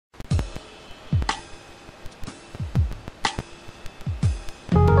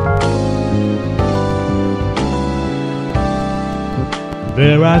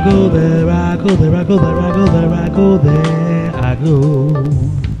There I go, there I go, there I go, there I go, there I go, there I go.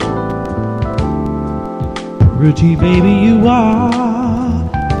 Pretty baby you are,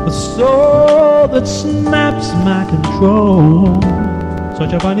 a soul that snaps my control.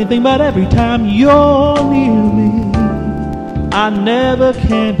 Such a funny thing, but every time you're near me, I never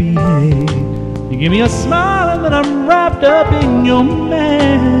can behave. You give me a smile and then I'm wrapped up in your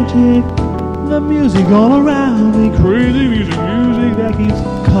magic. The music all around me, crazy music that keeps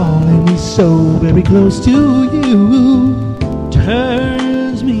calling me so very close to you,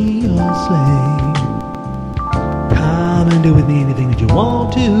 turns me on slave. Come and do with me anything that you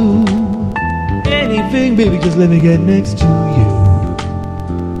want to. Anything, baby, just let me get next to you.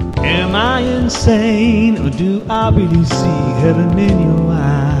 Am I insane, or do I really see heaven in your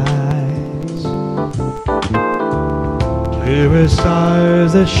eyes? Clear as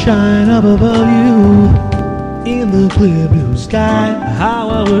stars that shine up above you in the clear blue sky. How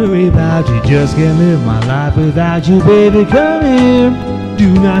I worry about you, just can't live my life without you, baby. Come here,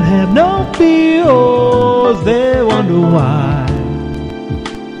 do not have no fear, or they wonder why.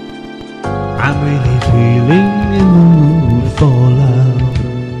 I'm really feeling in the mood for love.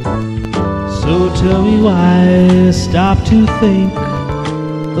 So tell me why, stop to think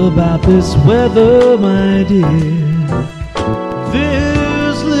about this weather, my dear.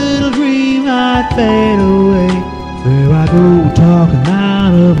 This little dream might fade away. There I go, talking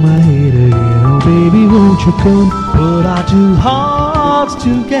out of my head again. Oh baby, won't you come, put our two hearts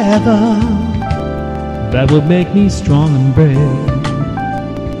together. That would make me strong and brave.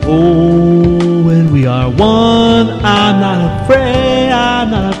 Oh, when we are one, I'm not afraid, I'm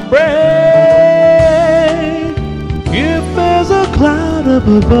not afraid. If there's a cloud up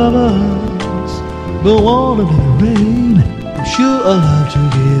above us, go on a little rain. I'm sure our love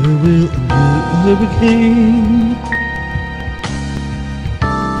together will endure a hurricane.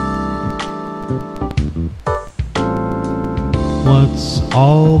 What's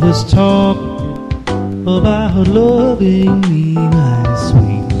all this talk about loving me, my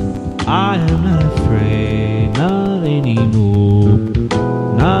sweet? I am not afraid, not anymore,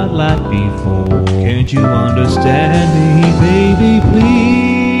 not like before. Can't you understand me, baby?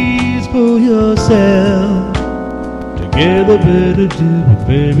 Please pull yourself together, better do it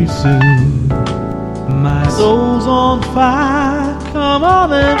very soon. My soul's on fire, come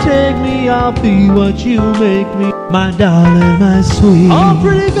on and take me, I'll be what you make me, my darling, my sweet. Oh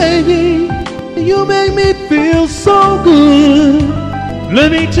pretty baby, you make me feel so good. Let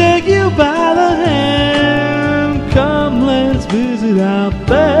me take you by the hand. Come, let's visit out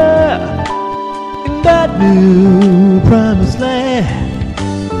there in that new promised land.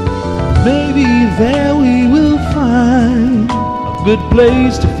 Maybe there we will find a good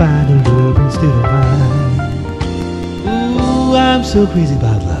place to find a love instead of mine. Ooh, I'm so crazy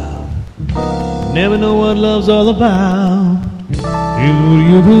about love. Never know what love's all about.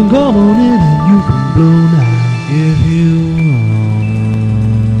 You can come on in and you can blow now if you want.